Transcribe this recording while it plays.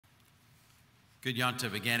Good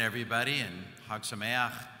Yontiv again, everybody, and Chag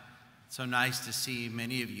Sameach. It's so nice to see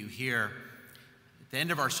many of you here. At the end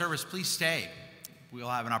of our service, please stay. We'll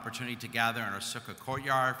have an opportunity to gather in our sukkah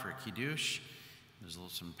courtyard for Kiddush. There's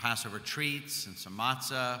some Passover treats and some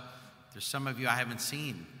matzah. There's some of you I haven't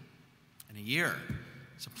seen in a year.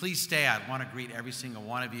 So please stay. I want to greet every single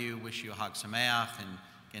one of you, wish you a Chag Sameach, and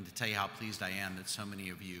again to tell you how pleased I am that so many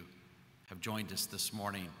of you have joined us this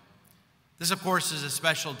morning. This, of course, is a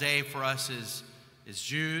special day for us as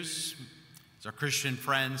Jews. As our Christian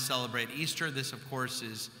friends celebrate Easter, this, of course,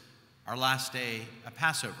 is our last day of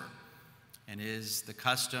Passover and is the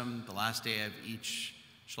custom, the last day of each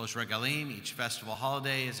Shlosh Regalim, each festival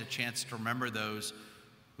holiday, is a chance to remember those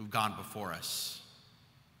who've gone before us,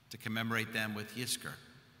 to commemorate them with Yizkor.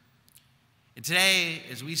 And today,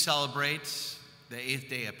 as we celebrate the 8th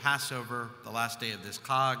day of Passover, the last day of this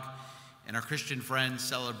Chag, and our Christian friends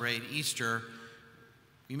celebrate Easter,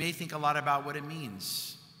 we may think a lot about what it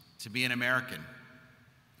means to be an American,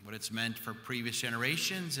 what it's meant for previous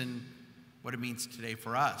generations, and what it means today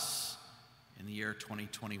for us in the year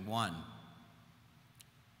 2021.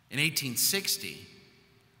 In 1860,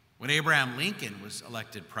 when Abraham Lincoln was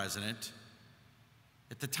elected president,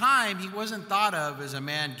 at the time he wasn't thought of as a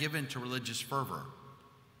man given to religious fervor.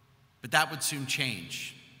 But that would soon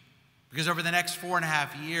change, because over the next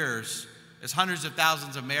 4.5 years, as hundreds of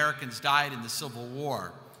thousands of Americans died in the Civil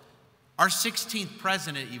War, our 16th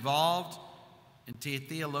president evolved into a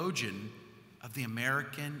theologian of the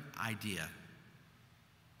American idea.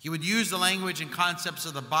 He would use the language and concepts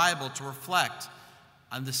of the Bible to reflect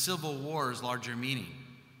on the Civil War's larger meaning.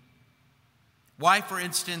 Why, for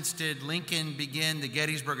instance, did Lincoln begin the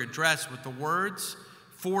Gettysburg Address with the words,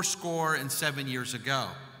 77 years ago?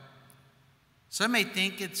 Some may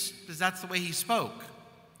think it's because that's the way he spoke,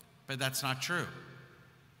 but that's not true.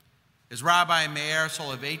 As Rabbi Meir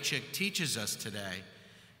Soloveichik teaches us today,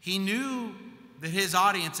 he knew that his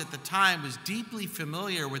audience at the time was deeply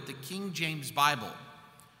familiar with the King James Bible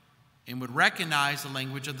and would recognize the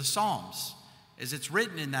language of the Psalms. As it's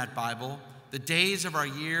written in that Bible, the days of our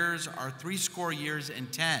years are 70 years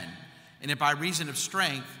and 10, and if by reason of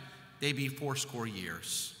strength, they be 80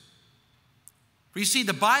 years. For you see,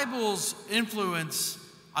 the Bible's influence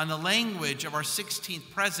on the language of our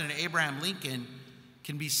 16th president, Abraham Lincoln,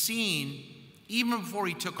 can be seen even before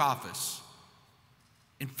he took office.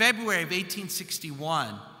 In February of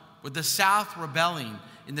 1861, with the South rebelling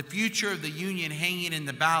and the future of the Union hanging in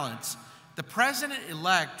the balance, the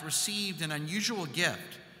president-elect received an unusual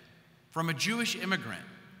gift from a Jewish immigrant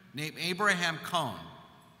named Abraham Cohn.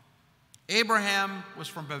 Abraham was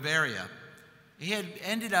from Bavaria. He had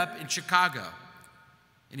ended up in Chicago,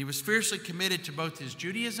 and he was fiercely committed to both his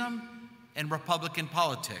Judaism and Republican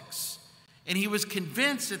politics. And he was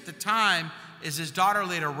convinced at the time, as his daughter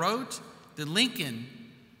later wrote, that Lincoln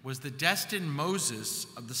was the destined Moses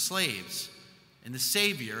of the slaves and the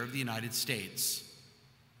savior of the United States.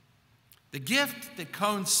 The gift that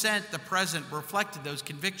Cohn sent the president reflected those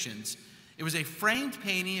convictions. It was a framed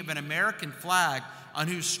painting of an American flag on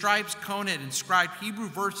whose stripes Cohn had inscribed Hebrew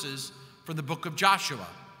verses from the book of Joshua.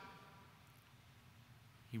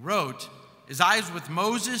 He wrote, "As I was with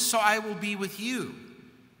Moses, so I will be with you.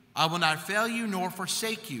 I will not fail you nor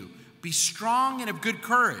forsake you. Be strong and of good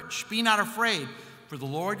courage. Be not afraid, for the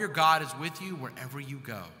Lord your God is with you wherever you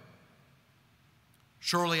go."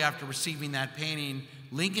 Shortly after receiving that painting,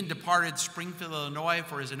 Lincoln departed Springfield, Illinois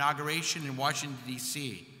for his inauguration in Washington,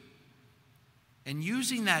 D.C. And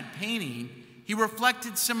using that painting, he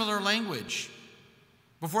reflected similar language.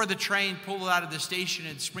 Before the train pulled out of the station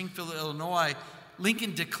in Springfield, Illinois,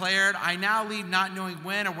 Lincoln declared, "I now leave not knowing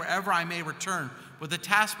when or wherever I may return, with a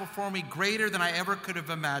task before me greater than I ever could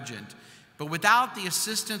have imagined. But without the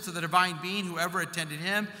assistance of the divine being who ever attended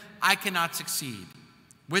him, I cannot succeed.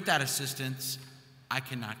 With that assistance, I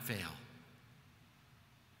cannot fail."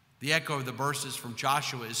 The echo of the verses from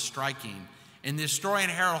Joshua is striking, and the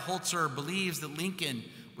historian Harold Holzer believes that Lincoln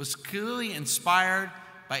was clearly inspired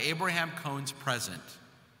by Abraham Cohn's present,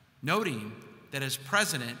 noting that as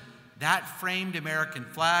president, that framed American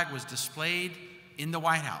flag was displayed in the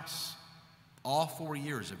White House all 4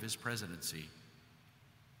 years of his presidency.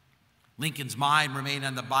 Lincoln's mind remained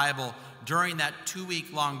on the Bible during that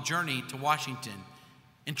 2-week-long journey to Washington.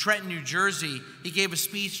 In Trenton, New Jersey, he gave a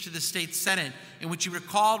speech to the state Senate in which he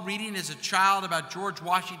recalled reading as a child about George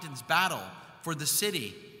Washington's battle for the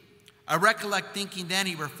city. "I recollect thinking then,"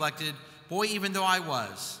 he reflected, "boy, even though I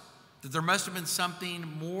was, that there must have been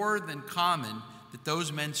something more than common that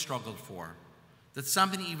those men struggled for, that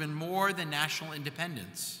something even more than national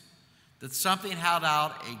independence, that something held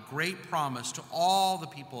out a great promise to all the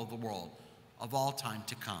people of the world of all time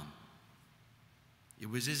to come." It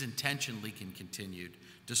was his intention, Lincoln continued,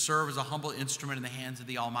 to serve as a humble instrument in the hands of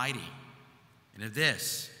the Almighty, and of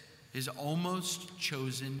this, his almost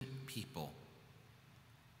chosen people.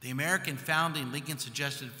 The American founding, Lincoln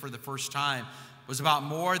suggested for the first time, was about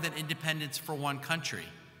more than independence for one country.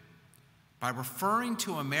 By referring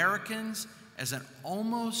to Americans as an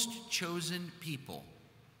almost chosen people,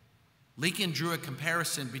 Lincoln drew a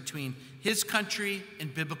comparison between his country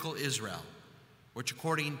and biblical Israel, which,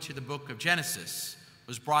 according to the book of Genesis,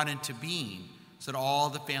 was brought into being so that all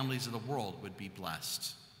the families of the world would be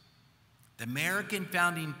blessed. The American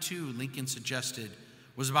founding, too, Lincoln suggested,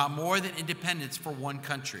 was about more than independence for one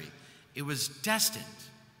country. It was destined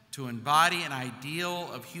to embody an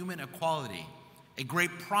ideal of human equality, a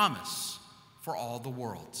great promise for all the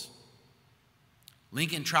world.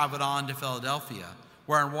 Lincoln traveled on to Philadelphia,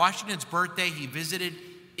 where on Washington's birthday he visited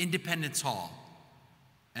Independence Hall.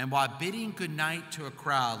 And while bidding goodnight to a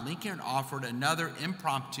crowd, Lincoln offered another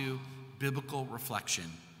impromptu biblical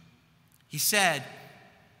reflection. He said,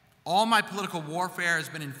 "All my political warfare has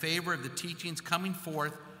been in favor of the teachings coming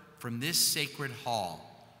forth from this sacred hall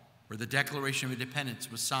where the Declaration of Independence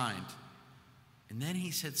was signed." And then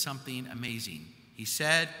he said something amazing. He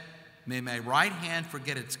said, "May my right hand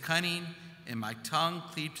forget its cunning and my tongue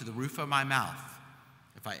cleave to the roof of my mouth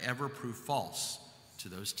if I ever prove false to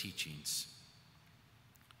those teachings."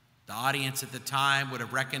 The audience at the time would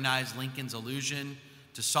have recognized Lincoln's allusion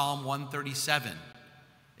to Psalm 137,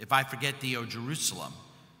 "If I forget thee, O Jerusalem,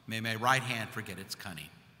 may my right hand forget its cunning."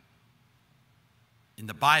 In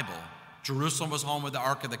the Bible, Jerusalem was home of the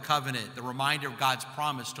Ark of the Covenant, the reminder of God's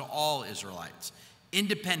promise to all Israelites.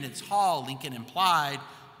 Independence Hall, Lincoln implied,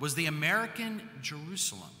 was the American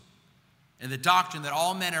Jerusalem. And the doctrine that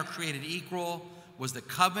all men are created equal was the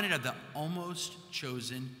covenant of the almost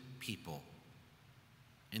chosen people.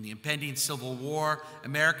 In the impending Civil War,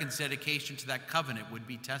 Americans' dedication to that covenant would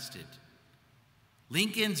be tested.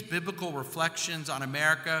 Lincoln's biblical reflections on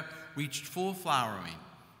America reached full flowering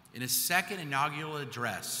in his second inaugural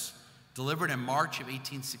address, delivered in March of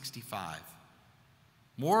 1865.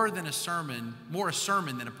 More a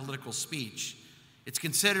sermon than a political speech, it's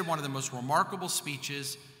considered one of the most remarkable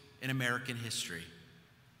speeches in American history.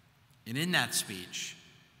 And in that speech,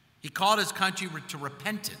 he called his country to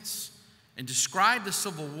repentance and described the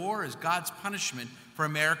Civil War as God's punishment for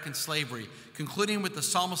American slavery, concluding with the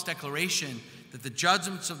psalmist's declaration that the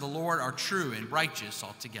judgments of the Lord are true and righteous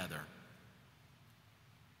altogether.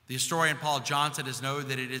 The historian Paul Johnson has noted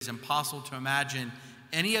that it is impossible to imagine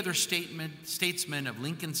any other statesman of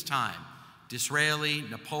Lincoln's time, Disraeli,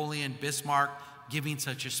 Napoleon, Bismarck, giving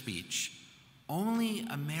such a speech. Only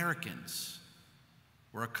Americans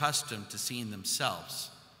were accustomed to seeing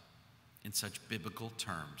themselves in such biblical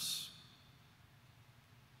terms.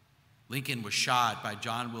 Lincoln was shot by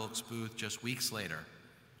John Wilkes Booth just weeks later,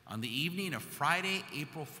 on the evening of Friday,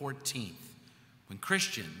 April 14th, when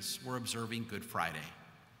Christians were observing Good Friday.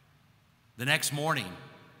 The next morning,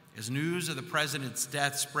 as news of the president's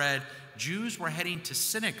death spread, Jews were heading to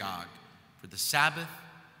synagogue for the Sabbath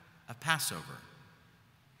of Passover.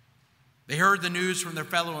 They heard the news from their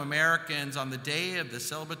fellow Americans on the day of the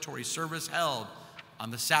celebratory service held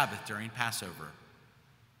on the Sabbath during Passover.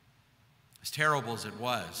 As terrible as it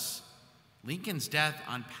was, Lincoln's death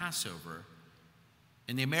on Passover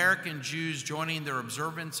and the American Jews joining their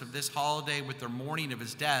observance of this holiday with their mourning of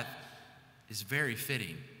his death is very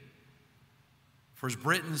fitting. For as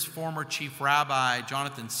Britain's former chief rabbi,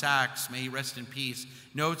 Jonathan Sacks, may he rest in peace,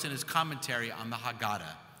 notes in his commentary on the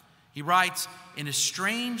Haggadah. He writes, "In a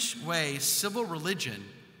strange way, civil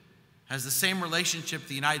religion has the same relationship to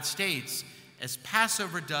the United States as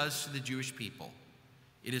Passover does to the Jewish people.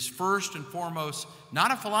 It is first and foremost not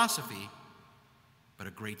a philosophy, but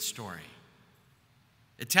a great story.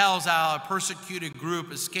 It tells how a persecuted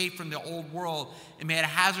group escaped from the old world and made a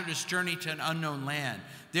hazardous journey to an unknown land,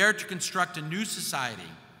 there to construct a new society.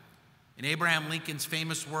 In Abraham Lincoln's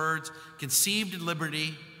famous words, conceived in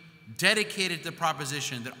liberty, dedicated to the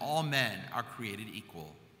proposition that all men are created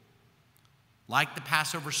equal. Like the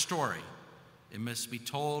Passover story, it must be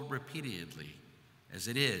told repeatedly, as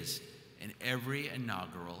it is in every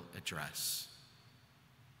inaugural address."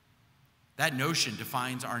 That notion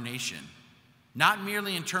defines our nation, not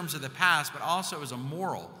merely in terms of the past, but also as a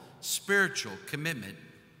moral, spiritual commitment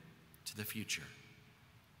to the future.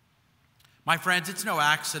 My friends, it's no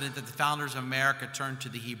accident that the founders of America turned to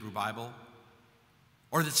the Hebrew Bible,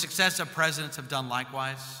 or that successive presidents have done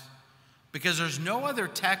likewise, because there's no other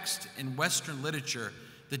text in Western literature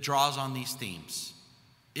that draws on these themes.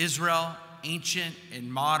 Israel, ancient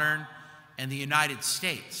and modern, and the United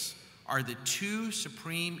States are the two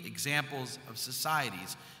supreme examples of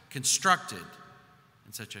societies constructed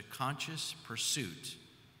in such a conscious pursuit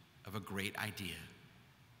of a great idea.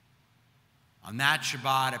 On that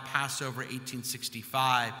Shabbat at Passover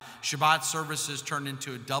 1865, Shabbat services turned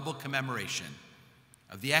into a double commemoration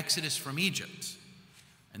of the Exodus from Egypt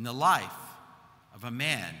and the life of a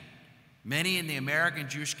man many in the American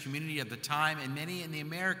Jewish community at the time and many in the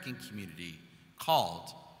American community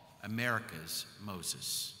called America's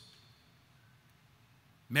Moses.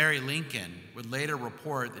 Mary Lincoln would later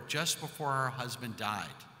report that just before her husband died,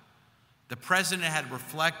 the president had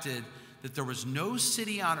reflected that there was no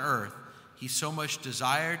city on earth he so much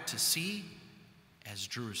desired to see as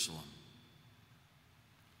Jerusalem.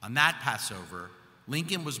 On that Passover,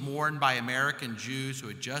 Lincoln was mourned by American Jews who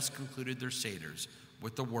had just concluded their Seders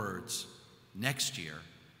with the words, "Next year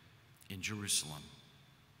in Jerusalem."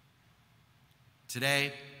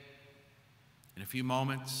 Today, in a few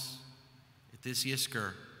moments, at this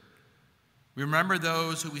Yizkor, we remember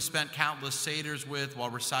those who we spent countless Seders with while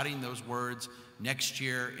reciting those words, "Next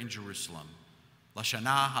year in Jerusalem."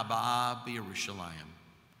 Lashana Haba'ah B'Yerushalayim.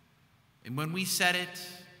 And when we said it,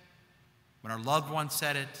 when our loved ones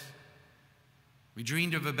said it, we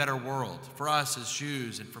dreamed of a better world for us as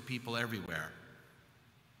Jews and for people everywhere.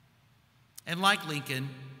 And like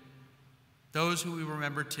Lincoln, those who we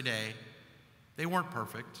remember today, they weren't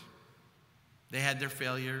perfect. They had their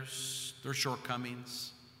failures, their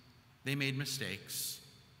shortcomings. They made mistakes.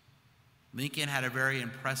 Lincoln had a very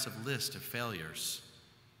impressive list of failures.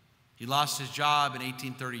 He lost his job in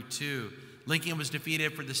 1832. Lincoln was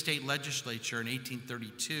defeated for the state legislature in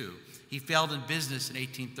 1832. He failed in business in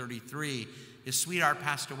 1833. His sweetheart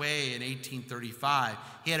passed away in 1835.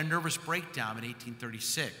 He had a nervous breakdown in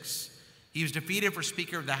 1836. He was defeated for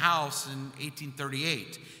Speaker of the House in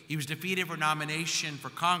 1838. He was defeated for nomination for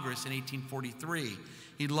Congress in 1843.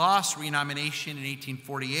 He lost renomination in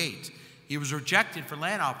 1848. He was rejected for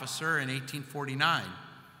land officer in 1849.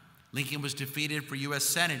 Lincoln was defeated for U.S.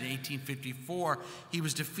 Senate in 1854. He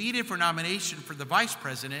was defeated for nomination for the vice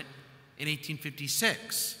president in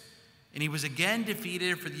 1856. And he was again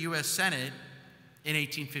defeated for the U.S. Senate in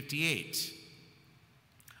 1858.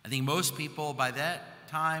 I think most people by that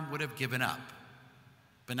time would have given up,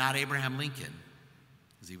 but not Abraham Lincoln,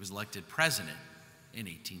 as he was elected president in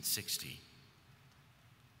 1860.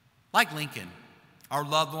 Like Lincoln, our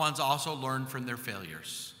loved ones also learned from their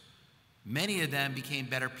failures. Many of them became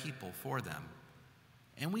better people for them,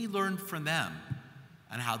 and we learned from them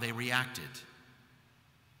on how they reacted.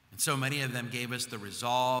 And so many of them gave us the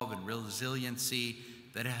resolve and resiliency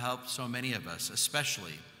that have helped so many of us,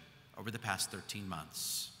 especially over the past 13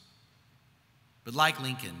 months. But like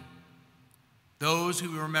Lincoln, those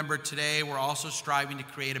who we remember today were also striving to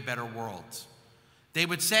create a better world. They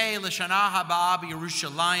would say, "L'shana haba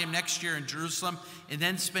b'Yerushalayim," next year in Jerusalem, and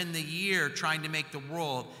then spend the year trying to make the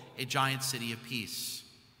world a giant city of peace.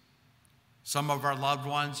 Some of our loved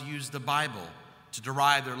ones used the Bible to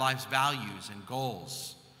derive their life's values and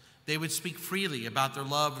goals. They would speak freely about their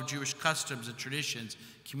love of Jewish customs and traditions,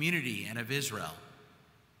 community, and of Israel.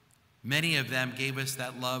 Many of them gave us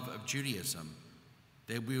that love of Judaism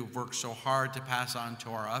that we have worked so hard to pass on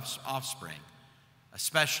to our offspring,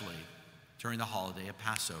 especially during the holiday of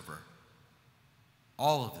Passover.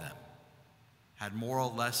 All of them had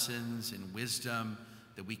moral lessons and wisdom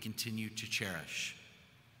that we continue to cherish.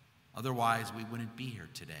 Otherwise, we wouldn't be here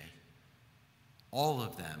today. All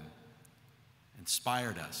of them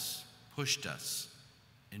inspired us, pushed us,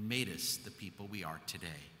 and made us the people we are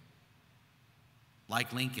today.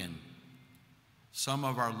 Like Lincoln, some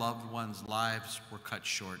of our loved ones' lives were cut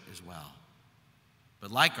short as well.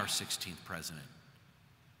 But like our 16th president,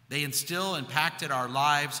 they still impacted our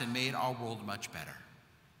lives and made our world much better.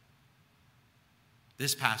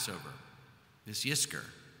 This Passover, this Yizkor,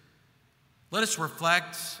 let us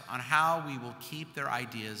reflect on how we will keep their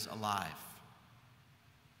ideas alive.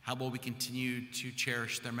 How will we continue to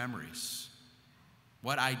cherish their memories?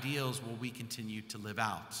 What ideals will we continue to live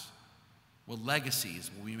out? What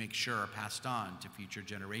legacies will we make sure are passed on to future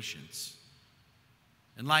generations?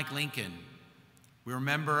 And like Lincoln, we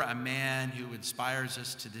remember a man who inspires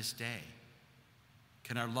us to this day.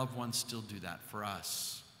 Can our loved ones still do that for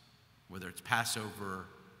us, whether it's Passover,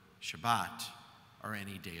 Shabbat, or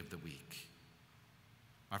any day of the week?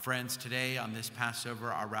 My friends, today on this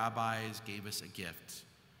Passover, our rabbis gave us a gift.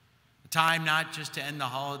 A time not just to end the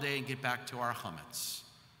holiday and get back to our chametz,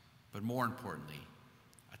 but more importantly,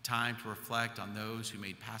 a time to reflect on those who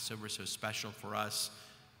made Passover so special for us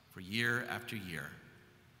for year after year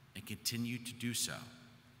and continue to do so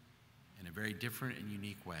in a very different and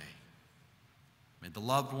unique way. May the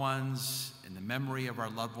loved ones and the memory of our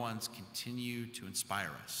loved ones continue to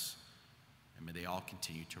inspire us, and may they all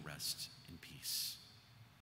continue to rest in peace.